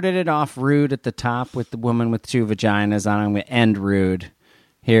started it off rude at the top with the woman with 2 vaginas on. I'm going to end rude.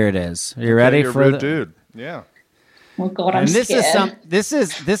 Here it is. Are you ready You're for rude dude? Yeah. Oh God, I'm and this scared. this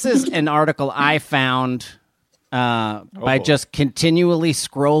is an article I found by just continually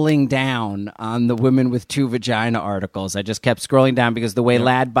scrolling down on the women with 2 vagina articles. I just kept scrolling down because the way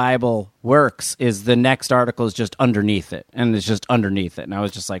Lad Bible works is the next article is just underneath it, and it's just underneath it. And I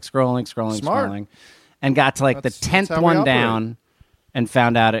was just like scrolling, and got to like the 10th one down, and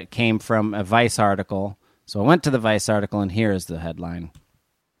found out it came from a Vice article. So I went to the Vice article, and here is the headline.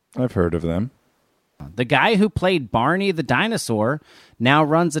 I've heard of them. The guy who played Barney the dinosaur now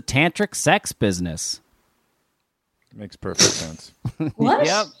runs a tantric sex business. Makes perfect sense. What?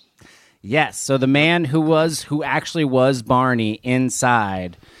 Yep. Yes. So the man who actually was Barney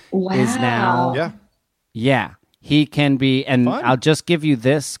inside is now. Yeah. Yeah. He can be, and Fun. I'll just give you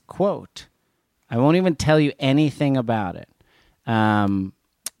this quote. I won't even tell you anything about it.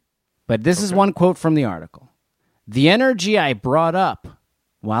 But this is one quote from the article. The energy I brought up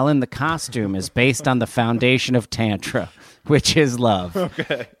while in the costume is based on the foundation of Tantra, which is love.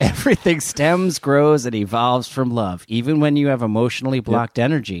 Okay. Everything stems, grows, and evolves from love. Even when you have emotionally blocked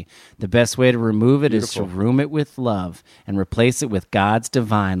energy, the best way to remove it is to room it with love and replace it with God's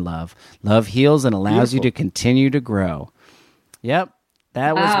divine love. Love heals and allows you to continue to grow. Yep.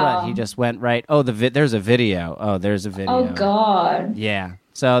 That was what he just went right. Oh, there's a video. Oh, there's a video. Oh God. Yeah.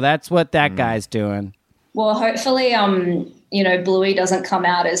 So that's what that guy's doing. Well, hopefully, Bluey doesn't come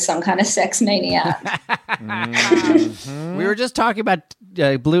out as some kind of sex maniac. We were just talking about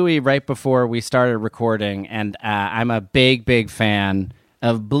Bluey right before we started recording, and I'm a big fan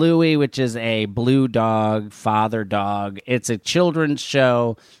of Bluey, which is a blue dog, father dog. It's a children's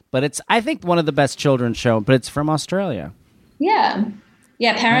show, but it's, I think, one of the best children's show, but it's from Australia. Yeah.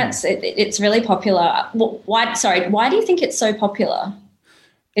 Yeah, parents, it's really popular. Why do you think it's so popular?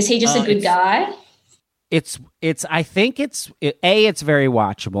 Is he just a good guy? I think it's very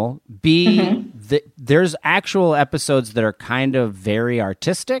watchable. B, there's actual episodes that are kind of very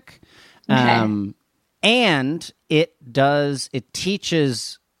artistic. Okay. And it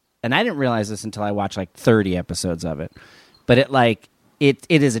teaches, and I didn't realize this until I watched like 30 episodes of it, but it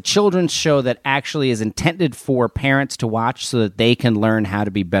is a children's show that actually is intended for parents to watch so that they can learn how to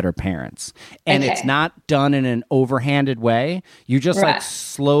be better parents. And it's not done in an overhanded way. You just like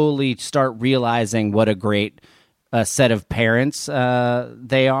slowly start realizing what a great set of parents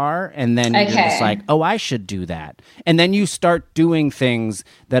they are, and then you're just like, oh, I should do that. And then you start doing things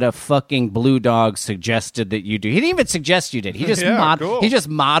that a fucking blue dog suggested that you do. He didn't even suggest you did. He just he just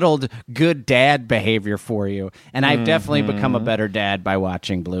modeled good dad behavior for you. And I've definitely become a better dad by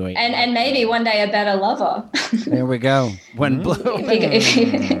watching Bluey. And maybe one day a better lover. There we go. When Blue,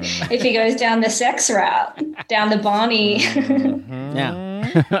 if he goes down the sex route, down the Barney.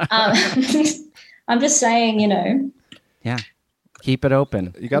 I'm just saying, Yeah. Keep it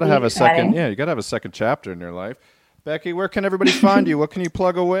open. You got to have a second. Yeah, you got to have a second chapter in your life. Becky, where can everybody find you? What can you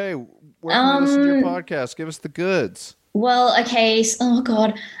plug away? Where can you listen to your podcast? Give us the goods. Well, okay. Oh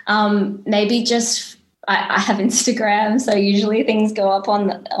God. Maybe just I have Instagram, so usually things go up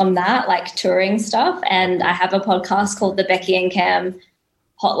on that, like touring stuff, and I have a podcast called the Becky and Cam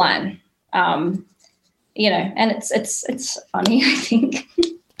Hotline. And it's funny, I think.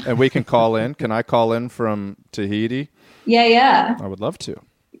 And we can call in. Can I call in from Tahiti? Yeah. I would love to.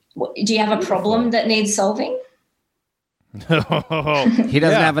 Do you have a problem that needs solving? He doesn't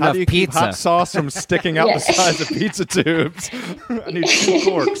have enough How do you keep pizza. hot sauce from sticking out the sides of pizza tubes? I need 2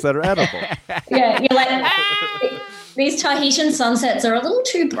 corks that are edible. Yeah, you're like, these Tahitian sunsets are a little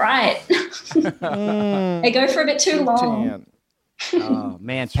too bright. They go for a bit too long. Tan. Oh,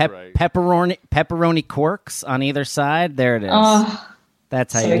 man. Right. Pepperoni corks on either side. There it is. Oh,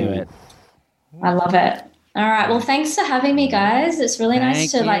 that's how you do it. I love it. All right. Well, thanks for having me, guys. It's really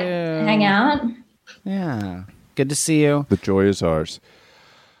nice to hang out. Yeah. Good to see you. The joy is ours.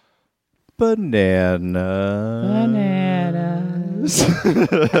 Bananas.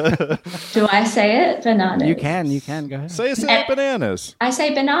 Do I say it? Bananas. You can. Go ahead. Say bananas. I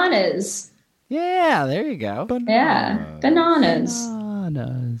say bananas. Yeah, there you go. Yeah, bananas.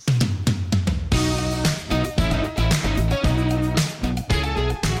 Bananas.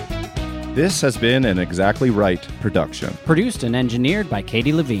 This has been an Exactly Right production. Produced and engineered by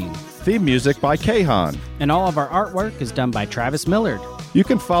Katie Levine. Theme music by Kahan. And all of our artwork is done by Travis Millard. You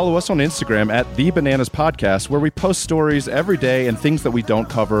can follow us on Instagram at The Bananas Podcast, where we post stories every day and things that we don't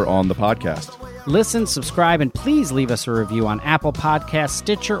cover on the podcast. Listen, subscribe, and please leave us a review on Apple Podcasts,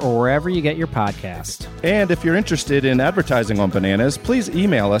 Stitcher, or wherever you get your podcast. And if you're interested in advertising on Bananas, please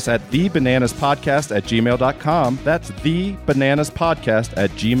email us at thebananaspodcast@gmail.com. That's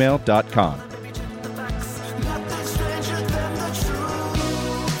thebananaspodcast@gmail.com.